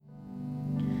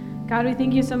God, we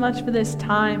thank you so much for this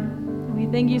time. We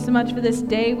thank you so much for this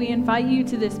day. We invite you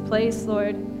to this place,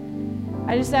 Lord.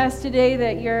 I just ask today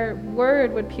that your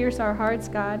word would pierce our hearts,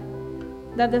 God.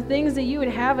 That the things that you would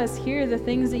have us hear, the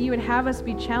things that you would have us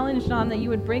be challenged on, that you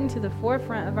would bring to the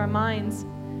forefront of our minds.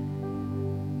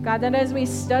 God, that as we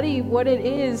study what it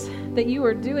is that you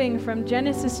are doing from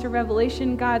Genesis to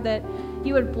Revelation, God, that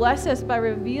you would bless us by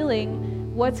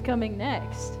revealing what's coming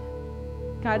next.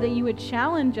 God, that you would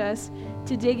challenge us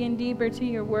to dig in deeper to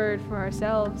your word for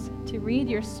ourselves, to read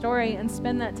your story and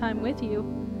spend that time with you.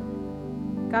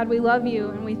 God, we love you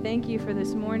and we thank you for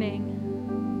this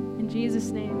morning. In Jesus'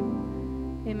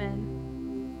 name,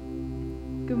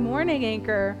 amen. Good morning,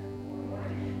 Anchor.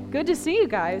 Good to see you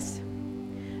guys.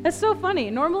 That's so funny.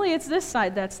 Normally it's this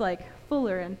side that's like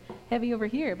fuller and heavy over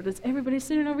here, but it's everybody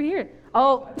sitting over here.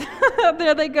 Oh,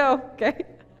 there they go. Okay.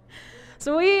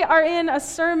 So we are in a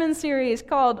sermon series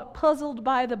called Puzzled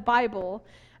by the Bible.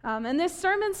 And this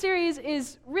sermon series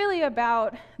is really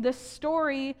about the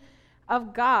story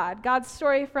of God, God's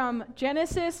story from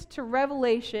Genesis to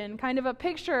Revelation, kind of a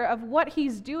picture of what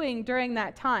he's doing during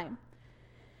that time.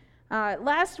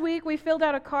 Last week, we filled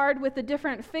out a card with the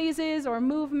different phases or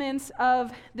movements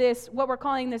of this, what we're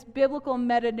calling this biblical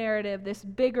meta-narrative, this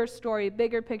bigger story,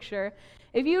 bigger picture.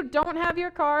 If you don't have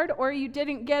your card or you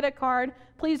didn't get a card,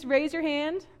 please raise your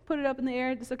hand, put it up in the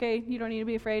air. It's okay, you don't need to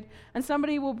be afraid. And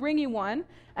somebody will bring you one.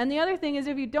 And the other thing is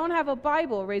if you don't have a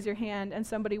Bible, raise your hand and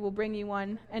somebody will bring you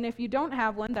one. And if you don't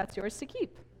have one, that's yours to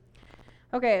keep.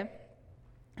 Okay.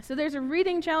 So there's a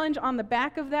reading challenge on the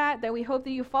back of that we hope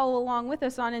that you follow along with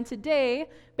us on. And today,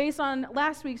 based on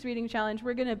last week's reading challenge,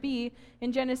 we're going to be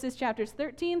in Genesis chapters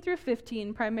 13 through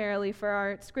 15 primarily for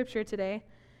our scripture today.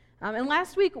 And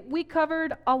last week we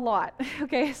covered a lot.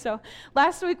 Okay, so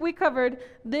last week we covered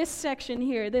this section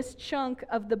here, this chunk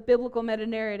of the biblical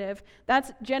meta-narrative.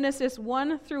 That's Genesis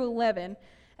 1 through 11.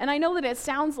 And I know that it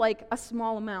sounds like a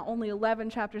small amount, only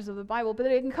 11 chapters of the Bible, but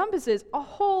it encompasses a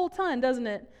whole ton, doesn't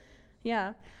it?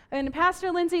 Yeah. And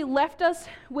Pastor Lindsay left us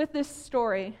with this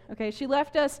story. Okay, she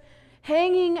left us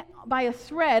hanging by a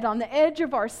thread on the edge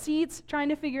of our seats, trying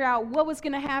to figure out what was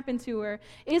going to happen to her.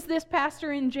 Is this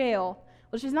pastor in jail?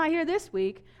 Well, she's not here this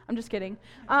week. I'm just kidding.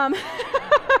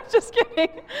 Just kidding.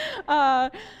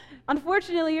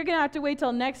 Unfortunately, you're going to have to wait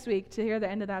till next week to hear the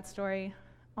end of that story.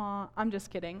 I'm just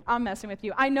kidding. I'm messing with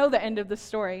you. I know the end of the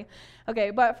story. Okay,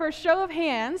 but for a show of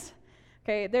hands,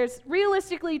 okay, there's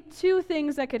realistically two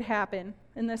things that could happen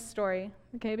in this story,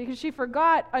 okay, because she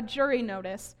forgot a jury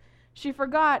notice. She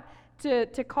forgot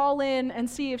to call in and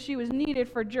see if she was needed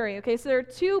for jury, okay? So there are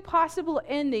two possible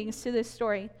endings to this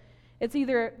story. It's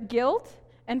either guilt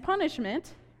and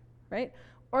punishment, right,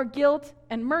 or guilt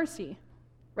and mercy,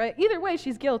 right? Either way,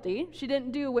 she's guilty. She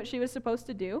didn't do what she was supposed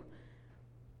to do,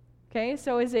 okay?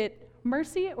 So is it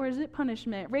mercy or is it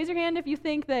punishment? Raise your hand if you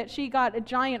think that she got a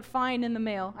giant fine in the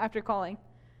mail after calling.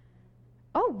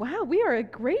 Oh, wow, we are a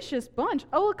gracious bunch.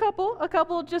 Oh, a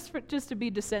couple just to be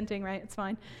dissenting, right? It's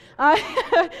fine.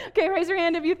 Okay, raise your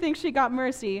hand if you think she got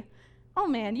mercy. Oh,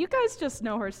 man, you guys just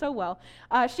know her so well.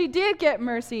 She did get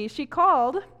mercy. She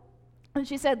called, and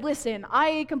she said, listen,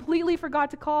 I completely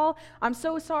forgot to call. I'm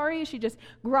so sorry. She just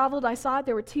groveled. I saw it.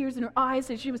 There were tears in her eyes,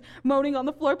 and she was moaning on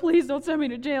the floor, please don't send me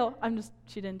to jail.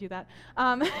 She didn't do that.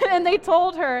 And they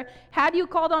told her, had you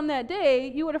called on that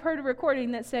day, you would have heard a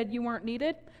recording that said you weren't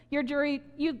needed. Your jury,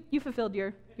 you fulfilled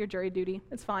your jury duty.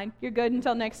 It's fine. You're good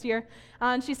until next year.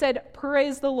 And she said,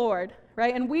 praise the Lord,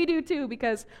 right? And we do too,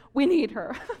 because we need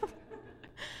her.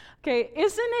 Okay,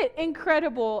 isn't it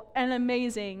incredible and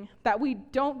amazing that we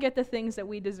don't get the things that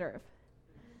we deserve?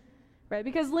 Right?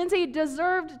 Because Lindsay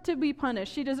deserved to be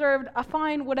punished. She deserved a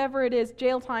fine, whatever it is,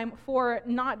 jail time for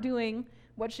not doing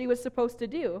what she was supposed to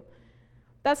do.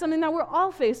 That's something that we're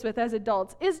all faced with as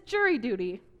adults, is jury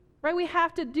duty. Right? We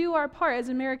have to do our part as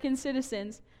American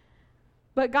citizens.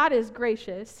 But God is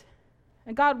gracious.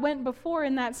 And God went before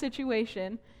in that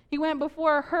situation. He went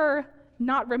before her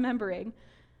not remembering.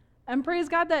 And praise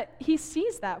God that he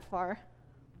sees that far.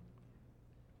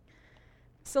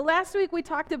 So last week we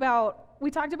talked about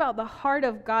the heart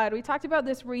of God. We talked about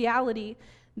this reality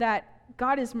that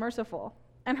God is merciful.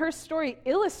 And her story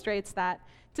illustrates that.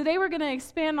 Today we're going to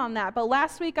expand on that. But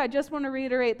last week I just want to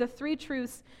reiterate the three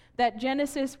truths that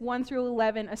Genesis 1 through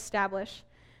 11 establish.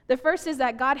 The first is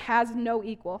that God has no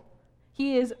equal.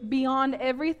 He is beyond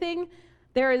everything.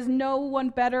 There is no one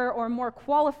better or more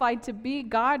qualified to be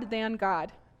God than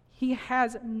God. He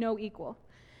has no equal.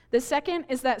 The second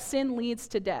is that sin leads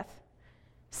to death.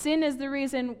 Sin is the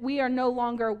reason we are no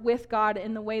longer with God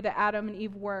in the way that Adam and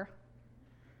Eve were.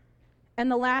 And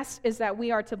the last is that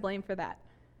we are to blame for that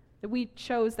we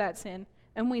chose that sin,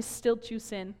 and we still choose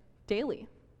sin daily.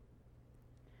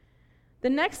 The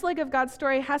next leg of God's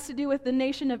story has to do with the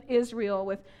nation of Israel,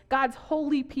 with God's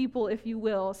holy people, if you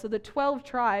will. So the 12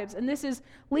 tribes, and this is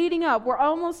leading up. We're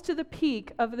almost to the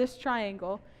peak of this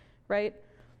triangle, right?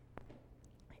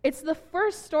 It's the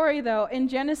first story, though, in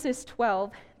Genesis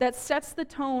 12 that sets the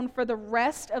tone for the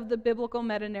rest of the biblical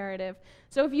meta-narrative.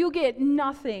 So if you get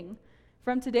nothing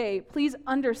from today, please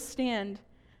understand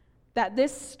that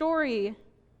this story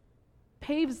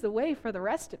paves the way for the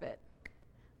rest of it.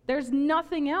 There's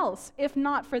nothing else if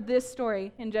not for this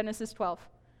story in Genesis 12.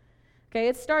 Okay,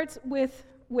 it starts with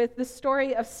the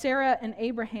story of Sarah and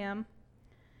Abraham.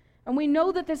 And we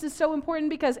know that this is so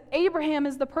important because Abraham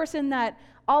is the person that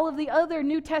all of the other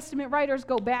New Testament writers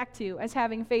go back to as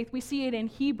having faith. We see it in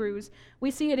Hebrews. We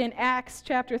see it in Acts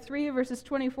chapter 3, verses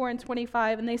 24 and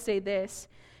 25, and they say this: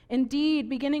 "Indeed,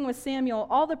 beginning with Samuel,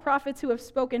 all the prophets who have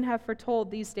spoken have foretold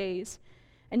these days.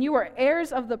 And you are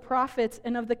heirs of the prophets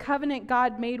and of the covenant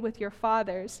God made with your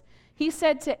fathers. He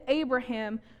said to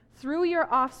Abraham, through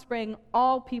your offspring,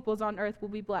 all peoples on earth will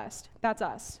be blessed." That's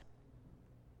us.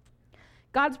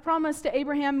 God's promise to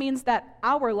Abraham means that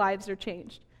our lives are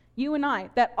changed. You and I,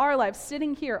 that our lives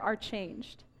sitting here are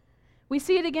changed. We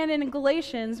see it again in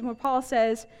Galatians, where Paul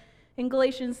says in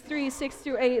Galatians 3, 6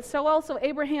 through 8, "So also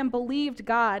Abraham believed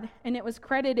God, and it was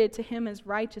credited to him as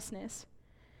righteousness.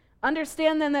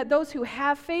 Understand then that those who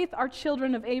have faith are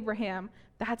children of Abraham."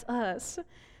 That's us.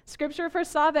 Scripture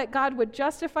foresaw that God would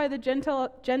justify the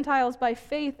Gentiles by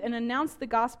faith and announce the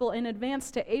gospel in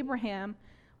advance to Abraham.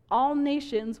 All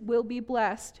nations will be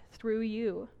blessed through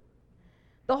you.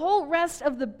 The whole rest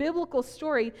of the biblical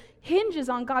story hinges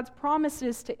on God's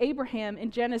promises to Abraham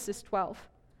in Genesis 12.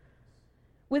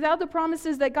 Without the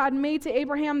promises that God made to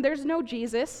Abraham, there's no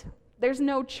Jesus, there's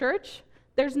no church,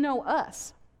 there's no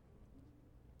us.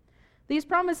 These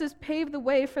promises pave the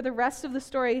way for the rest of the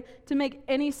story to make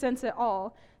any sense at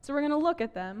all. So we're going to look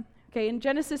at them. Okay, in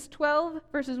Genesis 12,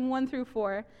 verses 1 through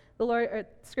 4,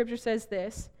 Scripture says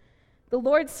this: "The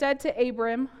Lord said to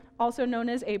Abram," also known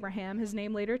as Abraham, his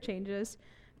name later changes,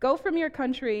 "Go from your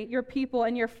country, your people,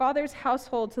 and your father's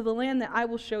household to the land that I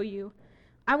will show you.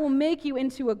 I will make you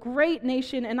into a great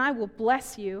nation, and I will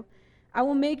bless you. I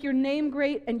will make your name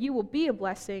great, and you will be a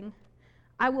blessing.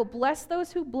 I will bless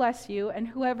those who bless you, and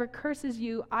whoever curses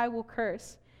you, I will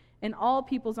curse. And all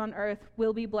peoples on earth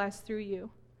will be blessed through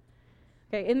you."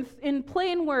 Okay, in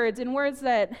plain words, in words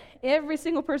that every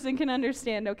single person can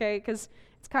understand, okay, because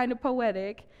it's kind of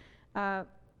poetic,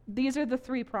 these are the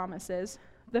three promises.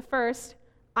 The first,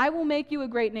 "I will make you a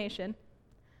great nation."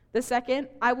 The second,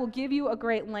 "I will give you a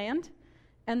great land."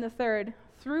 And the third,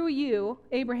 "Through you,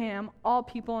 Abraham, all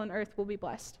people on earth will be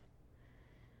blessed."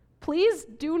 Please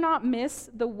do not miss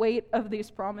the weight of these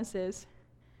promises.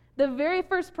 The very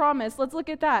first promise, let's look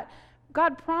at that.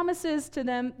 God promises to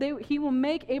them he will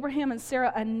make Abraham and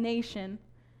Sarah a nation.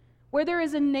 Where there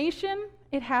is a nation,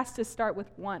 it has to start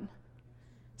with one.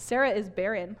 Sarah is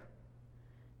barren.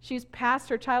 She's past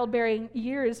her childbearing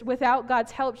years. Without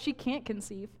God's help, she can't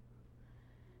conceive.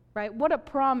 Right? What a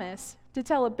promise to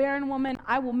tell a barren woman,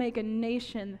 "I will make a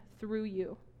nation through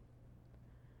you."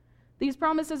 These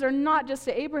promises are not just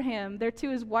to Abraham, they're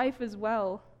to his wife as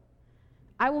well.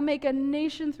 "I will make a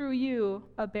nation through you,"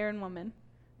 a barren woman.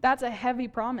 That's a heavy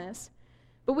promise.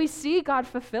 But we see God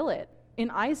fulfill it in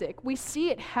Isaac. We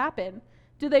see it happen.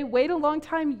 Do they wait a long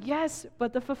time? Yes,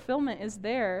 but the fulfillment is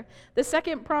there. The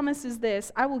second promise is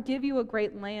this: "I will give you a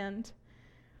great land."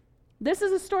 This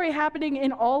is a story happening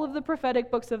in all of the prophetic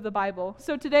books of the Bible.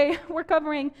 So today we're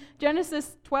covering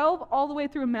Genesis 12 all the way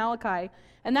through Malachi.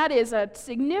 And that is a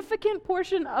significant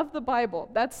portion of the Bible.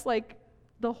 That's like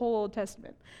the whole Old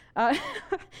Testament.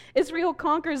 Israel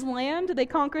conquers land, they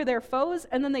conquer their foes,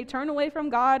 and then they turn away from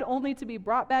God only to be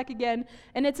brought back again.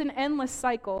 And it's an endless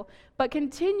cycle. But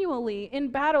continually in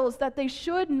battles that they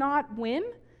should not win,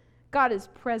 God is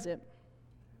present.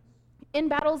 In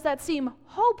battles that seem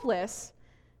hopeless,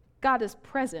 God is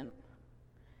present.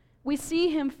 We see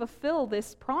him fulfill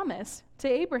this promise to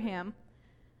Abraham.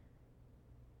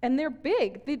 And they're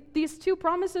big. These two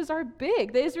promises are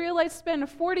big. The Israelites spend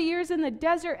 40 years in the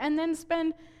desert and then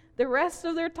spend the rest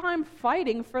of their time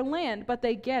fighting for land, but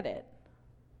they get it.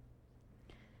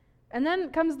 And then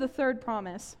comes the third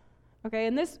promise. Okay,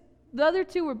 and the other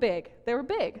two were big. They were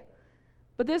big.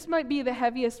 But this might be the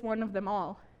heaviest one of them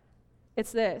all.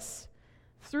 It's this: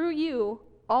 "Through you,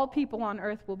 all people on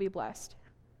earth will be blessed."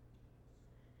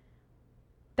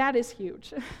 That is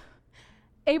huge.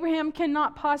 Abraham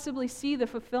cannot possibly see the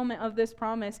fulfillment of this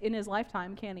promise in his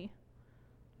lifetime, can he?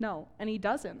 No, and he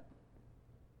doesn't.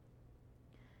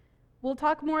 We'll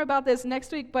talk more about this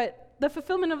next week, but the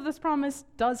fulfillment of this promise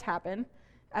does happen.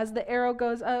 As the arrow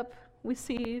goes up, we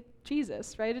see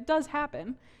Jesus, right? It does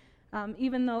happen,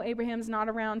 even though Abraham's not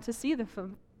around to see the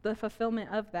fulfillment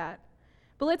of that.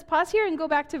 But let's pause here and go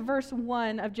back to verse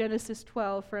 1 of Genesis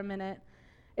 12 for a minute.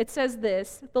 It says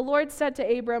this, "The Lord said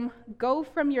to Abram, 'Go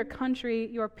from your country,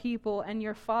 your people, and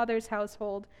your father's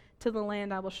household to the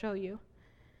land I will show you.'"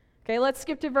 Okay, let's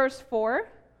skip to verse 4.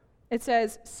 It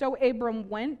says, "So Abram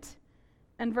went,"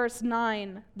 and verse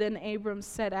 9, "Then Abram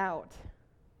set out."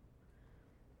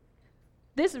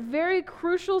 This very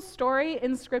crucial story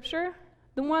in Scripture,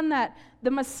 the one that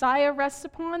the Messiah rests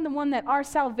upon, the one that our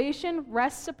salvation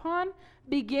rests upon,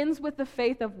 begins with the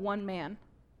faith of one man.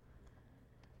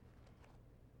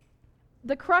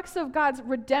 The crux of God's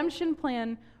redemption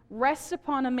plan rests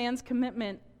upon a man's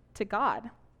commitment to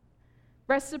God,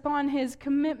 rests upon his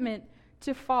commitment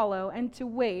to follow and to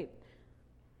wait.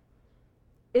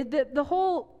 The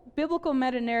whole biblical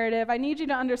meta-narrative, I need you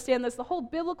to understand this, the whole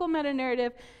biblical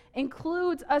meta-narrative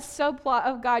includes a subplot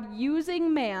of God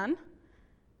using man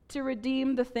to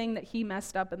redeem the thing that he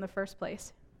messed up in the first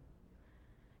place.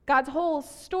 God's whole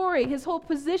story, his whole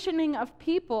positioning of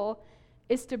people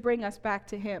is to bring us back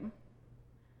to him.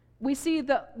 We see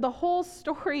the whole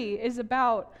story is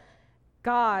about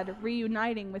God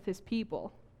reuniting with his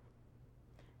people.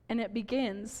 And it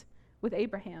begins with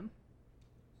Abraham.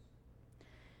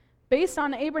 Based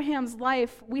on Abraham's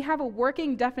life, we have a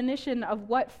working definition of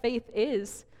what faith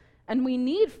is. And we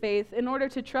need faith in order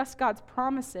to trust God's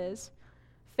promises.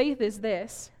 Faith is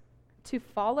this: to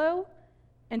follow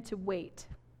and to wait.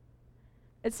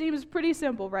 It seems pretty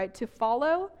simple, right? To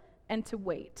follow and to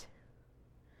wait.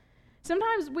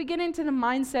 Sometimes we get into the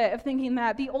mindset of thinking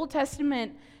that the Old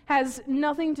Testament has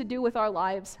nothing to do with our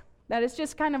lives, that it's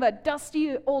just kind of a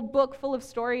dusty old book full of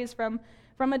stories from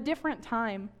a different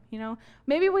time, you know.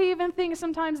 Maybe we even think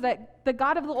sometimes that the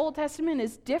God of the Old Testament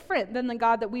is different than the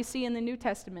God that we see in the New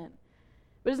Testament.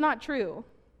 But it's not true.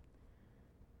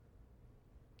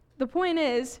 The point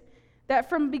is that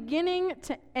from beginning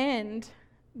to end,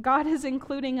 God is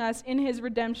including us in his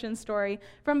redemption story.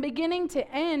 From beginning to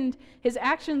end, his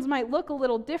actions might look a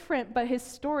little different, but his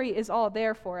story is all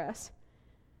there for us.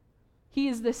 He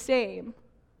is the same,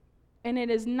 and it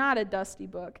is not a dusty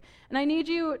book. And I need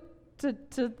you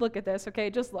to look at this, okay?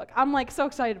 Just look. I'm like so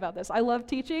excited about this. I love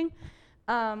teaching.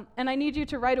 And I need you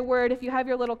to write a word. If you have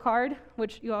your little card,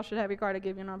 which you all should have your card, I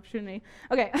give you an opportunity.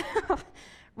 Okay.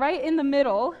 Right in the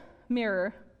middle,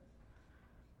 mirror.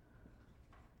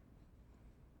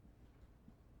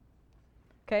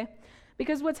 Okay?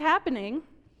 Because what's happening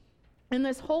in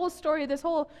this whole story, this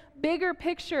whole bigger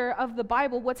picture of the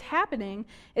Bible, what's happening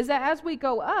is that as we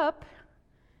go up,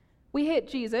 we hit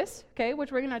Jesus, okay,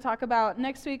 which we're going to talk about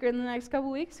next week or in the next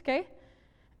couple weeks, okay?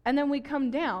 And then we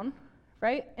come down,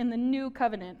 right, in the new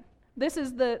covenant. This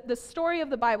is the story of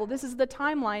the Bible. This is the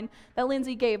timeline that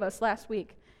Lindsay gave us last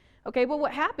week. Okay, but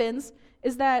what happens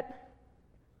is that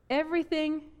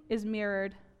everything is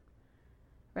mirrored,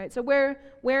 right? So where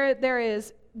there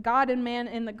is God and man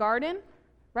in the garden,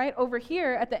 right, over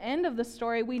here at the end of the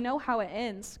story, we know how it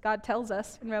ends. God tells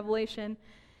us in Revelation,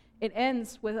 it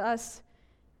ends with us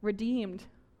redeemed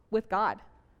with God,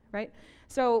 right?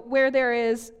 So where there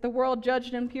is the world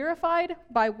judged and purified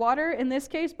by water, in this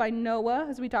case by Noah,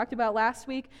 as we talked about last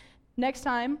week, next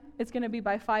time it's going to be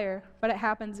by fire, but it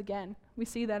happens again. We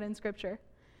see that in Scripture.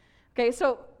 Okay,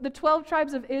 so the 12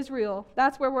 tribes of Israel,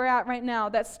 that's where we're at right now.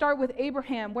 That start with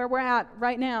Abraham, where we're at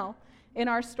right now in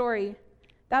our story.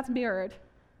 That's mirrored.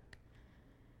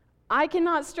 I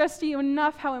cannot stress to you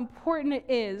enough how important it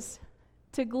is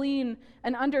to glean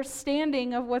an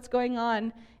understanding of what's going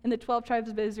on in the 12 tribes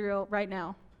of Israel right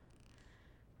now.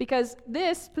 Because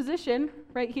this position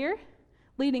right here,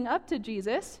 leading up to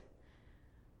Jesus,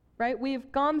 right,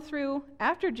 we've gone through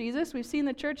after Jesus, we've seen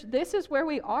the church, this is where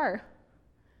we are.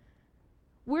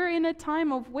 We're in a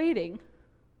time of waiting.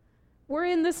 We're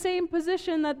in the same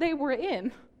position that they were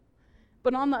in,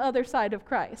 but on the other side of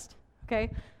Christ,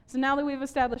 okay? So now that we've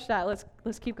established that,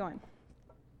 let's keep going.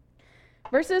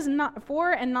 Verses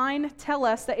 4 and 9 tell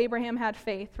us that Abraham had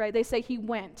faith, right? They say he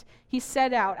went. He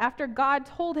set out. After God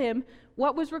told him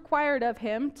what was required of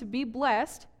him to be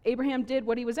blessed, Abraham did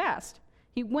what he was asked.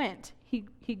 He went.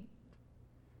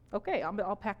 Okay,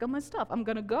 I'll pack up my stuff. I'm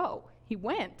going to go. He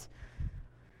went.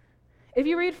 If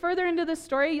you read further into this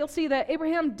story, you'll see that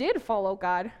Abraham did follow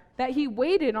God, that he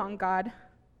waited on God.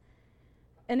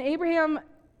 And Abraham,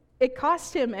 it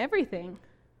cost him everything.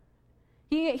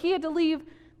 He had to leave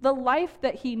the life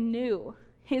that he knew,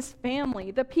 his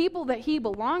family, the people that he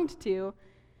belonged to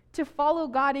follow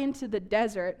God into the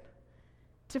desert,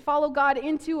 to follow God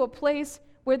into a place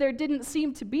where there didn't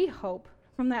seem to be hope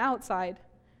from the outside.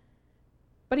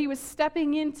 but he was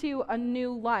stepping into a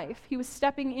new life. He was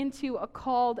stepping into a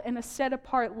called and a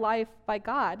set-apart life by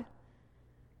God.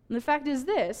 And the fact is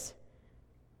this,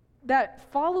 that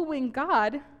following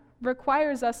God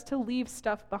requires us to leave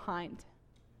stuff behind.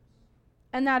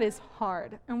 And that is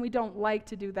hard, and we don't like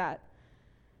to do that.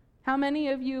 How many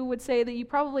of you would say that you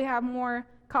probably have more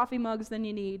coffee mugs than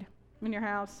you need in your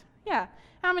house? Yeah.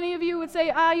 How many of you would say,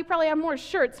 you probably have more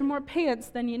shirts and more pants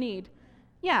than you need?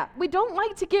 Yeah. We don't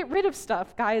like to get rid of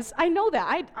stuff, guys. I know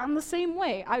that. I'm the same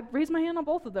way. I raise my hand on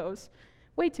both of those.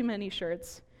 Way too many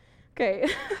shirts. Okay.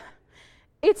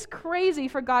 It's crazy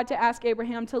for God to ask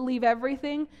Abraham to leave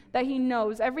everything that he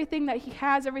knows, everything that he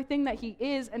has, everything that he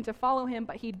is, and to follow him,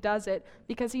 but he does it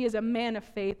because he is a man of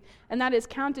faith, and that is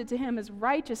counted to him as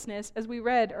righteousness, as we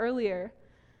read earlier.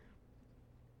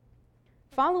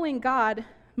 Following God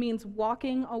means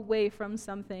walking away from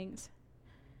some things,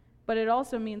 but it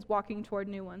also means walking toward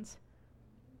new ones.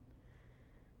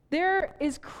 There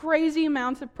is crazy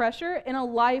amounts of pressure in a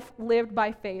life lived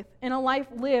by faith, in a life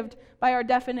lived by our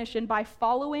definition, by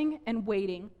following and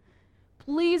waiting.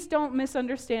 Please don't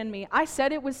misunderstand me. I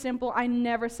said it was simple. I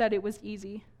never said it was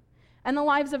easy. And the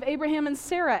lives of Abraham and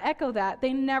Sarah echo that.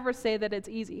 They never say that it's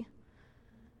easy.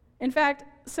 In fact,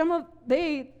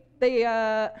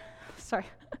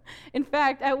 in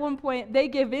fact, at one point, they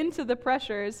give in to the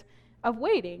pressures of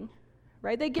waiting,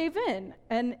 right? They gave in,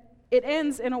 and it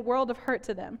ends in a world of hurt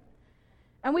to them.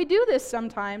 And we do this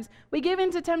sometimes. We give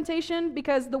in to temptation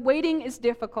because the waiting is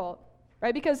difficult,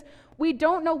 right? Because we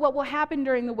don't know what will happen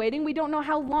during the waiting. We don't know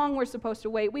how long we're supposed to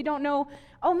wait. We don't know,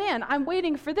 oh man, I'm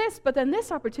waiting for this, but then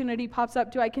this opportunity pops up.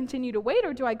 Do I continue to wait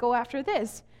or do I go after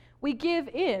this? We give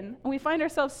in, and we find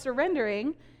ourselves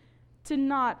surrendering to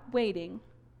not waiting,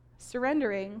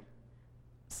 surrendering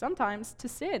sometimes to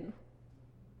sin.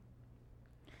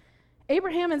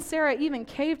 Abraham and Sarah even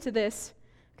caved to this,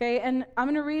 okay? And I'm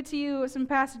going to read to you some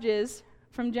passages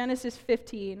from Genesis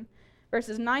 15,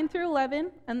 verses 9 through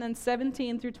 11, and then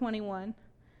 17 through 21.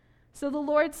 So the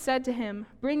Lord said to him,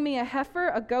 "Bring me a heifer,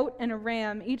 a goat, and a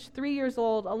ram, each 3 years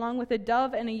old, along with a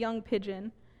dove and a young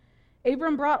pigeon."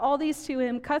 Abram brought all these to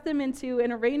him, cut them in two,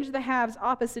 and arranged the halves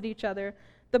opposite each other.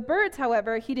 The birds,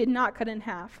 however, he did not cut in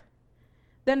half.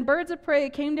 Then birds of prey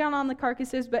came down on the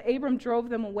carcasses, but Abram drove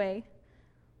them away.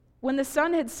 When the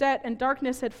sun had set and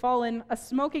darkness had fallen, a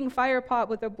smoking firepot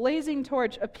with a blazing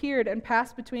torch appeared and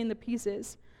passed between the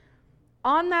pieces.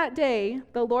 On that day,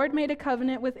 the Lord made a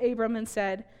covenant with Abram and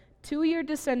said, "To your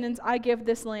descendants I give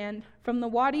this land, from the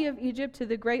Wadi of Egypt to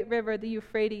the great river, the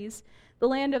Euphrates, the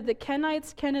land of the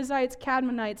Kenites, Kenizzites,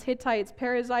 Cadmonites, Hittites,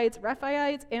 Perizzites,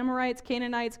 Rephaites, Amorites,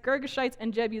 Canaanites, Girgashites,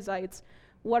 and Jebusites."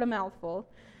 What a mouthful.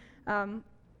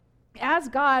 As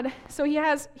God, so he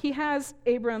has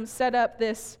Abram set up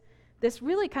this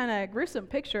really kind of gruesome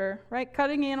picture, right?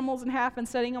 Cutting animals in half and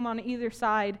setting them on either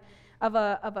side of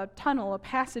a tunnel, a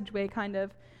passageway kind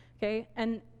of, okay?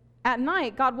 And at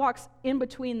night, God walks in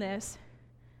between this.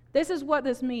 This is what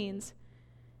this means.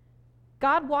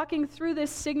 God walking through this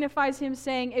signifies him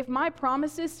saying, if my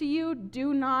promises to you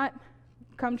do not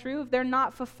come true, if they're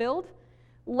not fulfilled,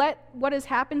 let what has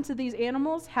happened to these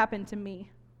animals happen to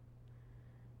me.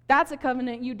 That's a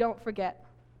covenant you don't forget.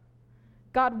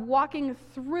 God walking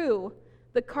through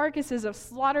the carcasses of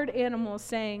slaughtered animals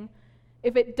saying,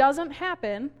 if it doesn't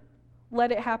happen,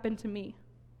 let it happen to me.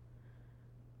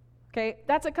 Okay,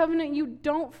 that's a covenant you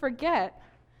don't forget.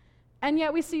 And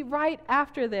yet we see right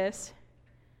after this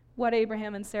what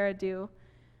Abraham and Sarah do.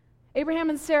 Abraham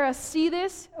and Sarah see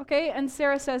this, okay, and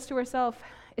Sarah says to herself,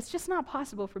 it's just not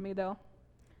possible for me though.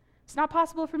 It's not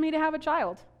possible for me to have a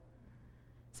child.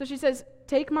 So she says,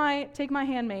 take my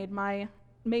handmaid, my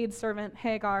maidservant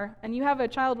Hagar, and you have a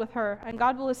child with her, and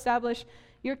God will establish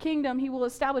your kingdom. He will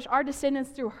establish our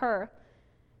descendants through her,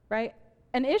 right?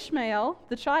 And Ishmael,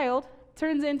 the child,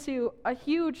 turns into a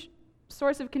huge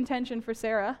source of contention for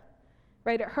Sarah,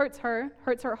 right? It hurts her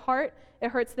heart,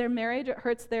 it hurts their marriage, it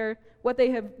hurts what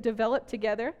they have developed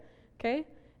together, okay?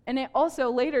 And it also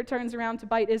later turns around to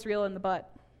bite Israel in the butt.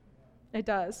 It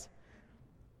does.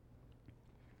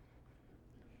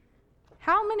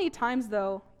 How many times,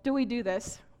 though, do we do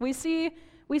this? We see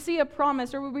a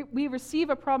promise, or we receive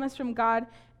a promise from God,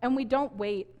 and we don't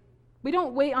wait. We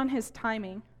don't wait on his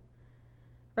timing,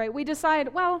 right? We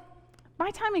decide, well, my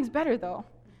timing's better, though.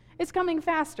 It's coming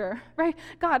faster, right?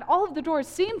 God, all of the doors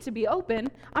seem to be open.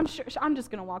 I'm just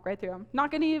going to walk right through them.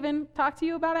 Not going to even talk to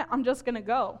you about it. I'm just going to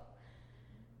go,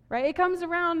 right? It comes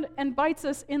around and bites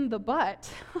us in the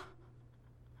butt.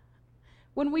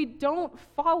 When we don't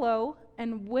follow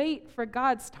and wait for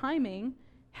God's timing,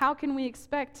 how can we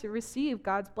expect to receive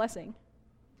God's blessing?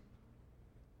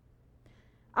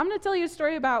 I'm going to tell you a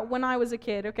story about when I was a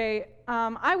kid, okay?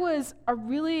 I was a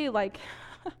really,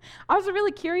 I was a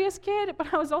really curious kid,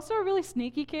 but I was also a really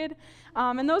sneaky kid.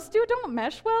 And those two don't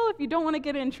mesh well if you don't want to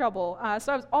get in trouble.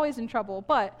 So I was always in trouble.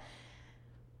 But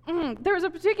there was a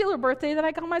particular birthday that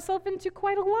I got myself into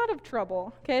quite a lot of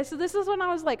trouble. Okay, so this is when I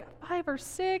was like 5 or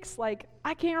 6.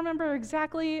 I can't remember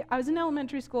exactly. I was in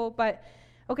elementary school, but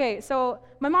okay, so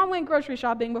my mom went grocery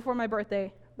shopping before my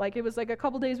birthday. It was a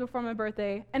couple days before my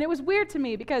birthday. And it was weird to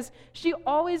me because she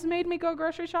always made me go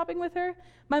grocery shopping with her.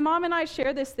 My mom and I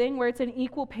share this thing where it's an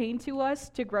equal pain to us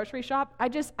to grocery shop. I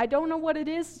don't know what it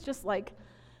is. It's just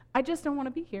I just don't want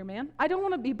to be here, man. I don't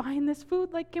want to be buying this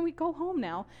food. Can we go home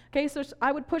now? Okay, so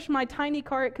I would push my tiny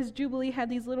cart because Jubilee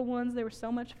had these little ones. They were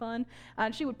so much fun.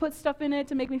 And she would put stuff in it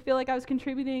to make me feel like I was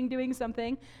contributing, doing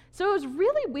something. So it was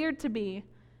really weird to me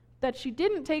that she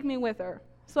didn't take me with her.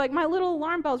 So my little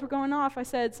alarm bells were going off. I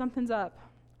said, something's up.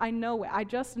 I know it. I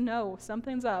just know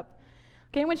something's up.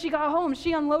 Okay, when she got home,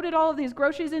 she unloaded all of these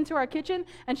groceries into our kitchen,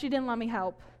 and she didn't let me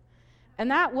help.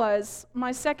 And that was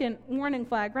my second warning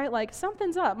flag, right?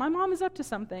 Something's up. My mom is up to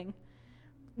something.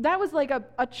 That was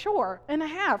a chore and a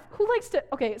half. Who likes to,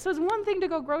 okay, so it's one thing to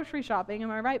go grocery shopping,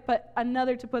 am I right? But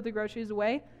another to put the groceries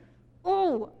away.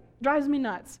 Oh, drives me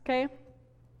nuts, okay?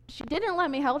 She didn't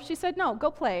let me help. She said, no,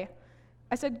 go play.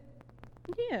 I said,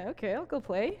 yeah, okay, I'll go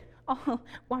play. I'll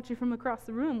watch you from across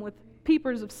the room with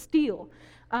peepers of steel.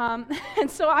 And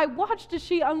so I watched as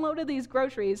she unloaded these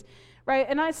groceries, right?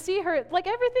 And I see her,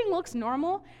 everything looks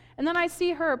normal, and then I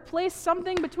see her place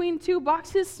something between two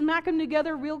boxes, smack them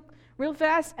together real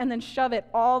fast, and then shove it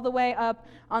all the way up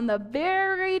on the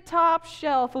very top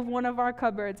shelf of one of our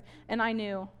cupboards. And I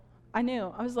knew.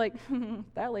 I was like,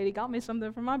 that lady got me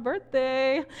something for my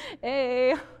birthday.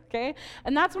 Hey, okay?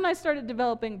 And that's when I started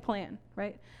developing a plan,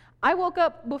 right? I woke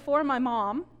up before my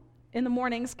mom in the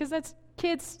mornings, because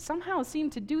kids somehow seem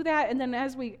to do that, and then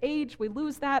as we age, we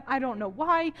lose that. I don't know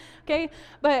why, okay?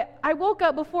 But I woke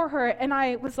up before her, and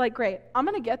I was like, great, I'm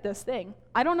going to get this thing.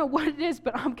 I don't know what it is,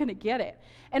 but I'm going to get it.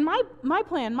 And my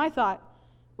plan, my thought,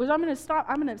 was I'm going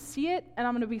to see it, and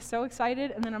I'm going to be so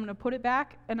excited, and then I'm going to put it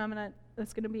back, and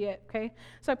that's going to be it, okay?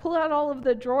 So I pull out all of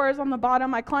the drawers on the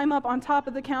bottom. I climb up on top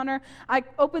of the counter. I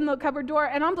open the cupboard door,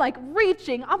 and I'm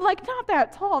reaching. I'm not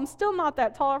that tall. I'm still not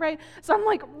that tall, right? So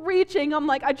I'm reaching. I'm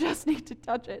I just need to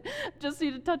touch it.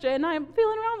 And I'm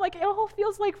feeling around it all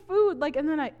feels like food. And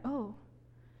then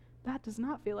that does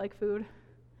not feel like food.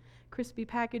 Crispy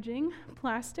packaging,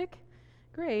 plastic,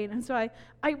 great. And so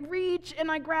I reach, and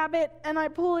I grab it, and I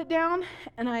pull it down,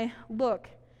 and I look,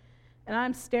 and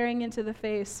I'm staring into the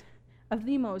face of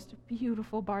the most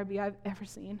beautiful Barbie I've ever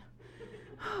seen.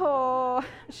 Oh,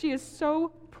 she is so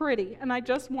pretty, and I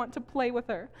just want to play with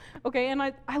her. Okay, and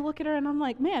I look at her, and I'm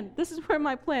like, man, this is where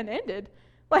my plan ended.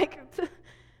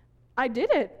 I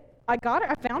did it. I got her.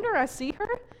 I found her. I see her.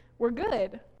 We're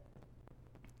good.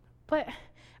 But it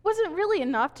wasn't really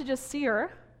enough to just see her.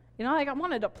 I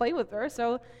wanted to play with her,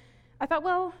 so I thought,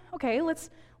 well, okay, let's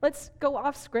go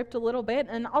off script a little bit,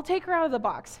 and I'll take her out of the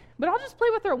box. But I'll just play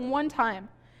with her one time.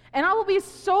 And I will be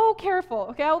so careful,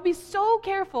 okay? I will be so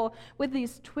careful with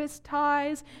these twist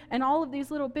ties and all of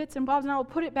these little bits and bobs, and I will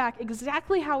put it back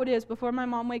exactly how it is before my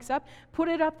mom wakes up, put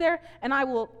it up there, and I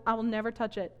will never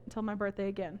touch it until my birthday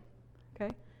again,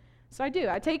 okay? So I do.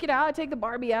 I take it out. I take the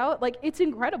Barbie out. It's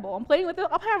incredible. I'm playing with it.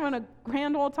 I'm having a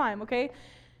grand old time, okay?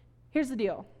 Here's the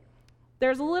deal.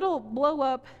 There's a little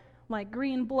blow-up,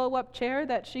 green blow-up chair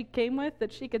that she came with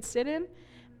that she could sit in,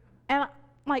 and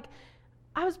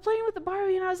I was playing with the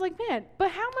Barbie, and I was like, man,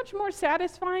 but how much more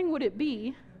satisfying would it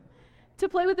be to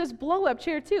play with this blow-up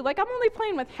chair, too? I'm only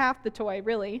playing with half the toy,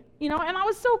 really, and I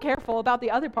was so careful about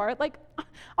the other part.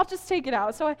 I'll just take it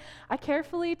out. So I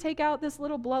carefully take out this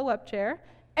little blow-up chair.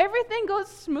 Everything goes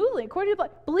smoothly. According to,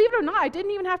 believe it or not, I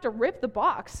didn't even have to rip the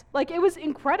box. It was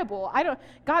incredible.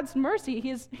 God's mercy,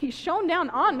 He's shown down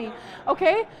on me,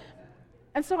 okay?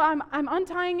 And so I'm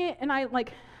untying it, and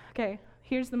okay,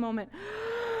 here's the moment.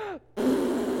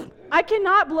 I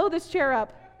cannot blow this chair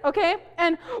up, okay?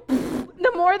 And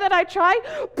the more that I try,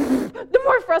 the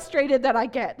more frustrated that I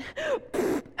get.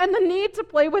 And the need to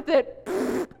play with it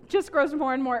just grows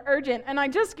more and more urgent. And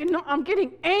I'm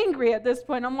getting angry at this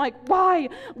point. I'm like, why?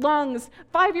 Lungs,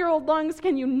 5-year-old lungs,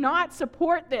 can you not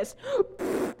support this?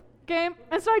 Okay?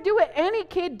 And so I do what any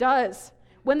kid does.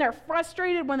 When they're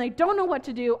frustrated, when they don't know what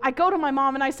to do, I go to my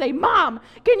mom and I say, Mom,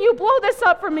 can you blow this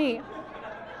up for me?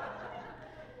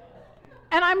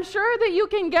 And I'm sure that you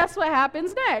can guess what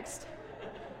happens next.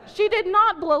 She did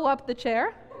not blow up the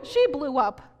chair. She blew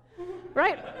up,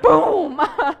 right? Boom!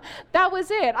 That was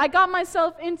it. I got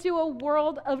myself into a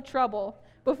world of trouble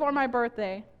before my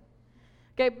birthday.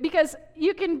 Okay, because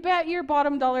you can bet your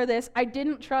bottom dollar this, I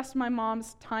didn't trust my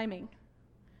mom's timing.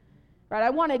 Right? I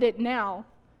wanted it now.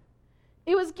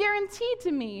 It was guaranteed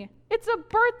to me. It's a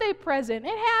birthday present.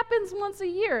 It happens once a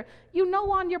year. You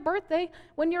know on your birthday,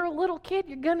 when you're a little kid,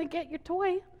 you're going to get your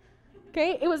toy.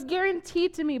 Okay? It was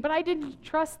guaranteed to me, but I didn't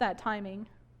trust that timing.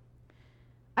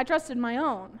 I trusted my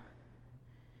own.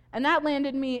 And that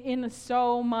landed me in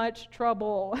so much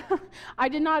trouble. I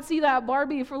did not see that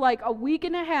Barbie for like a week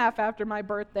and a half after my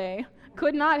birthday.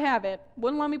 Could not have it.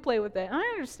 Wouldn't let me play with it. I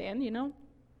understand,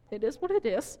 it is what it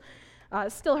is.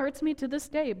 It still hurts me to this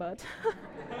day, but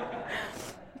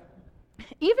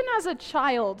even as a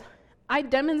child, I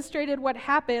demonstrated what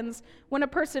happens when a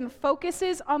person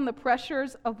focuses on the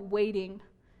pressures of waiting.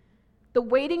 The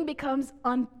waiting becomes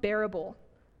unbearable.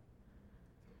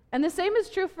 And the same is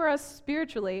true for us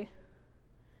spiritually.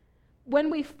 When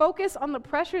we focus on the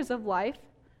pressures of life,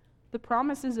 the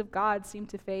promises of God seem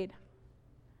to fade.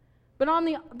 But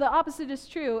the opposite is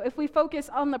true. If we focus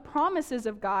on the promises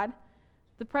of God,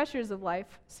 the pressures of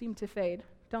life seem to fade,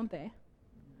 don't they?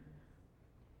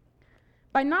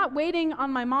 By not waiting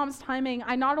on my mom's timing,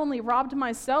 I not only robbed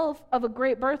myself of a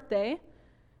great birthday,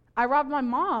 I robbed my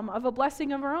mom of a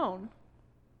blessing of her own.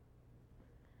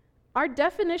 Our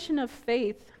definition of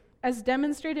faith, as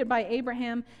demonstrated by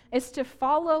Abraham, is to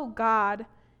follow God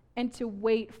and to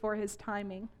wait for his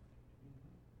timing.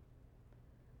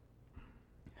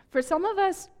 For some of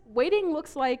us, waiting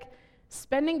looks like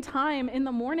spending time in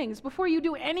the mornings before you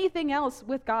do anything else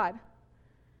with God.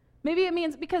 Maybe it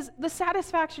means because the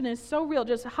satisfaction is so real,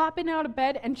 just hopping out of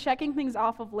bed and checking things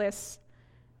off of lists,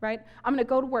 right? I'm going to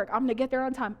go to work. I'm going to get there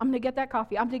on time. I'm going to get that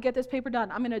coffee. I'm going to get this paper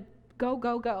done. I'm going to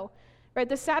go. Right?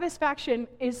 The satisfaction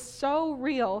is so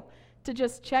real to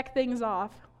just check things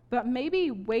off, but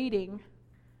maybe waiting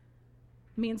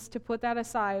means to put that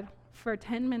aside for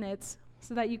 10 minutes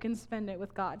so that you can spend it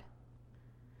with God.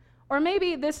 Or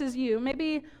maybe this is you.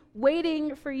 Maybe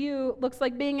waiting for you looks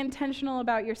like being intentional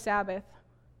about your Sabbath.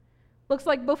 Looks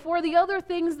like before the other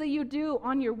things that you do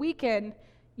on your weekend,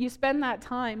 you spend that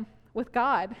time with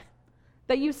God.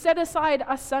 That you set aside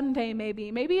a Sunday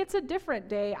maybe. Maybe it's a different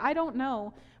day. I don't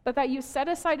know. But that you set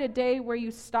aside a day where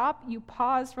you stop, you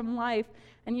pause from life,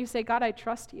 and you say, God, I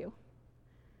trust you.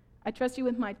 I trust you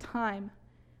with my time.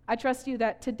 I trust you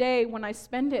that today, when I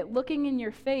spend it looking in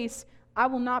your face, I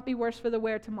will not be worse for the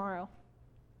wear tomorrow.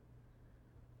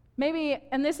 Maybe,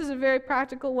 and this is a very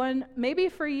practical one, maybe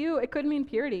for you it could mean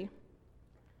purity.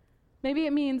 Maybe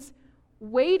it means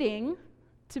waiting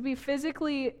to be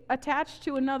physically attached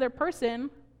to another person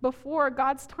before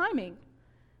God's timing,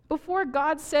 before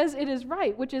God says it is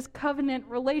right, which is covenant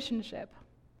relationship.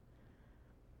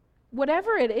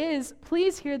 Whatever it is,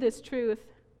 please hear this truth.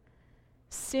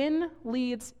 Sin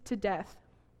leads to death,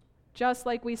 just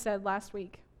like we said last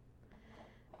week.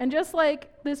 And just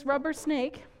like this rubber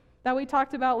snake that we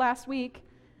talked about last week,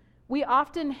 we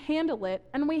often handle it,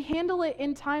 and we handle it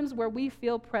in times where we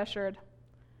feel pressured,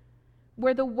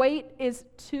 where the wait is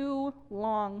too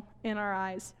long in our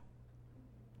eyes,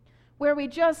 where we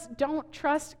just don't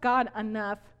trust God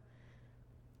enough.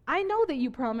 I know that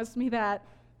you promised me that,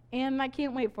 and I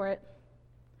can't wait for it.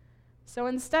 So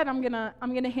instead, I'm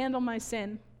gonna handle my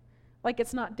sin like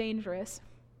it's not dangerous,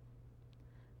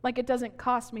 like it doesn't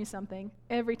cost me something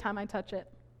every time I touch it.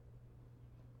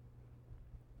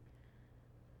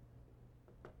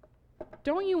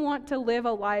 Don't you want to live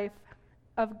a life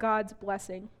of God's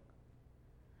blessing?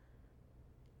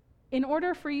 In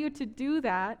order for you to do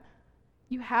that,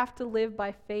 you have to live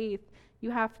by faith. You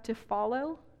have to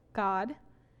follow God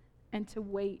and to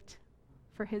wait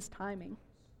for his timing.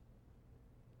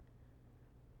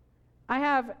 I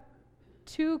have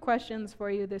 2 questions for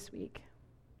you this week.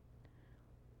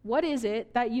 What is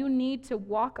it that you need to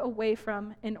walk away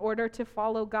from in order to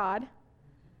follow God?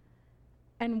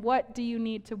 And what do you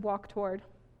need to walk toward?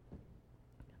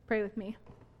 Pray with me.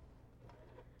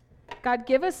 God,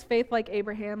 give us faith like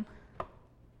Abraham.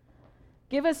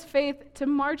 Give us faith to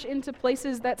march into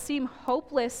places that seem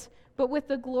hopeless, but with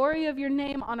the glory of your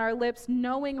name on our lips,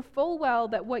 knowing full well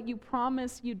that what you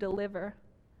promise, you deliver.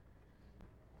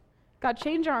 God,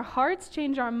 change our hearts,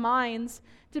 change our minds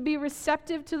to be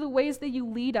receptive to the ways that you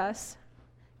lead us.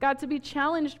 God, to be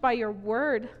challenged by your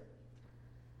word,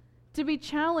 to be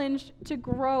challenged to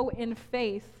grow in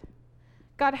faith.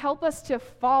 God, help us to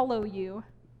follow you.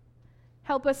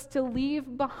 Help us to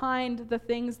leave behind the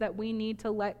things that we need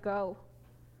to let go.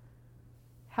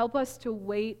 Help us to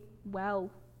wait well,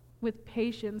 with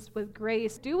patience, with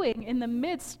grace, doing in the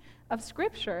midst of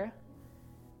Scripture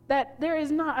that there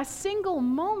is not a single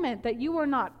moment that you are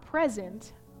not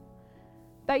present,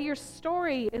 that your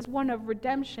story is one of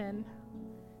redemption,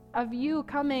 of you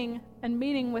coming and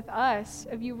meeting with us,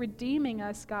 of you redeeming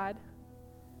us, God.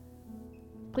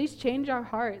 Please change our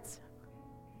hearts.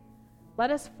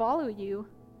 Let us follow you.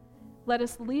 Let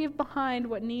us leave behind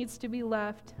what needs to be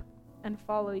left and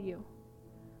follow you.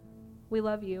 We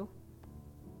love you.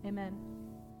 Amen.